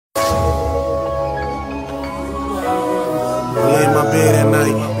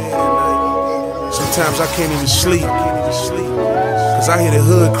Sometimes I can't even sleep, cause I hear the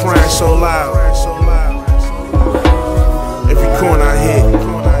hood crying so loud. Every corner I hit,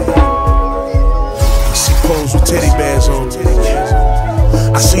 I see poles with teddy bears on.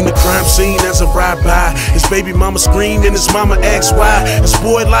 I seen the crime scene as I ride by. His baby mama screamed and his mama asked why. His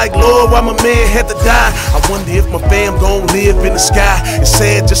boy like, Lord, why my man had to die? I wonder if my fam gon' live in the sky. It's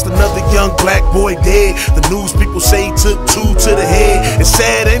sad, just another young black boy dead. The news people say he took 2 to the head. It's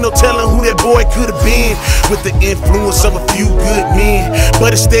sad, ain't no telling who that boy could've been, with the influence of a few good men.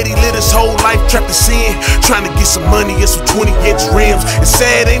 But instead he lived his whole life trapped in sin, trying to get some money and some 20-inch rims. It's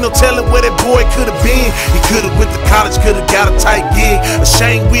sad, ain't no telling where that boy could've been. He could've went to college, could've got a tight gig.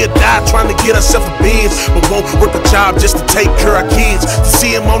 Shame we'll die trying to get ourselves a Benz, but won't work a job just to take care of our kids. To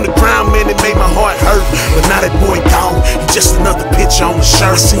see him on the ground, man, it made my heart hurt. But now that boy gone, he just another picture on the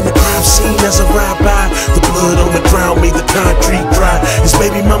shirt. I seen the crime scene as I ride by. The blood on the ground made the concrete dry. His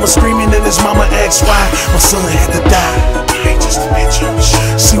baby mama screaming and his mama asked why my son had to die. He ain't just a picture on the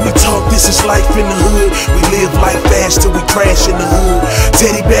shirt. See, we talk, this is life in the hood. We live life fast till we crash in the hood.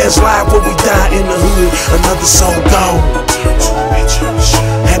 Teddy bears live when we die in the hood. Another soul gone.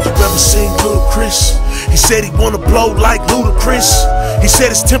 Have you ever seen Little Chris? He said he wanna blow like Ludacris. He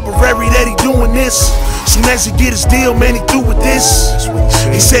said it's temporary that he doing this. Soon as he get his deal, man, he through with this.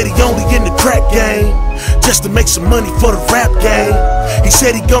 He said he only in the crack game just to make some money for the rap game. He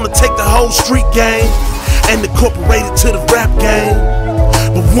said he gonna take the whole street game and incorporate it to the rap game.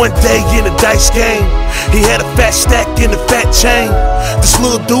 But one day in the dice game, he had a fat stack in a fat chain. This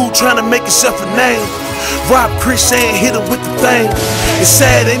little dude trying to make himself a name. Rob Chris and hit him with the thing. It's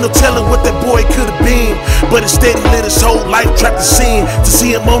sad, ain't no telling what that boy could've been, but instead he lived his whole life trapped in sin. To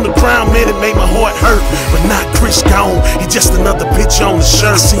see him on the ground, man, it made my heart hurt. But not Chris gone, he just another picture on the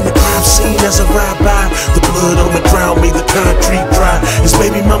shirt. I seen the crime scene as I ride by. The blood on the ground made the concrete dry. His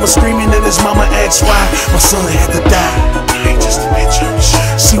baby mama screaming and his mama asked why my son had to die. He ain't just a picture on the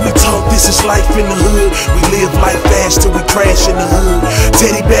shirt. See, we talk, this is life in the hood. We live life fast till we crash in the hood.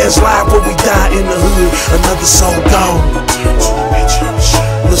 Teddy bears live when we die in the hood. Another soul gone.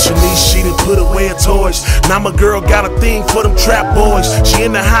 Listen, she done put away her toys. Now my girl got a thing for them trap boys. She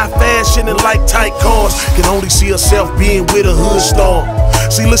into high fashion and like tight cars. Can only see herself being with a hood star.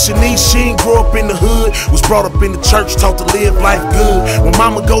 See, listen, she ain't grow up in the hood. Was brought up in the church, taught to live life good. When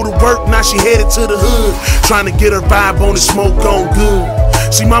mama go to work, now she headed to the hood, trying to get her vibe on and smoke on good.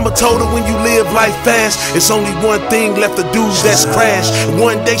 See, mama told her when you live life fast, it's only one thing left to do, that's crash. And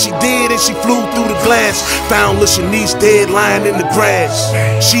one day she did and she flew through the glass. Found Lil Shanice dead lying in the grass.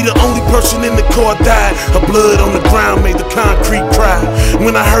 She the only person in the car died. Her blood on the ground made the concrete cry.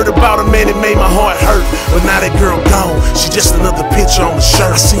 When I heard about her, man, it made my heart hurt. But now that girl gone, she just another picture on the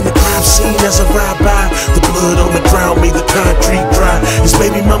shirt. I seen the crime scene as I ride by. The blood on the ground made the concrete dry. His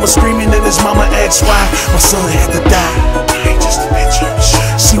baby mama screaming and his mama asked why my son had to die. He ain't just a picture on the shirt.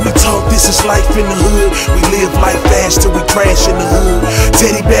 See, we talk, this is life in the hood. We live life fast till we crash in the hood.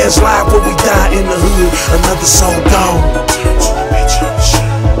 Teddy bears live when we die in the hood. Another soul gone.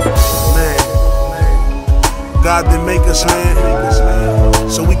 Man, God didn't make us, man,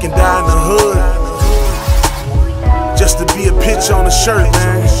 so we can die in the hood, just to be a picture on the shirt,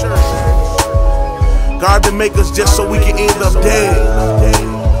 man. God didn't make us just so we can end up dead,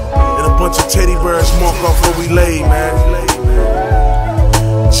 and a bunch of teddy bears mark off where we lay, man.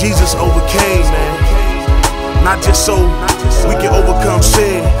 Jesus overcame, man, not just so we can overcome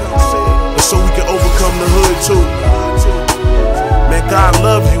sin, but so we can overcome the hood too. Man, God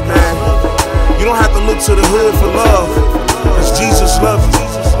love you, man. You don't have to look to the hood for love, cause Jesus loves you.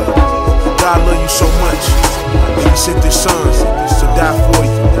 God love you so much that he sent his son to die for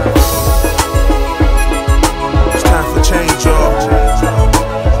you.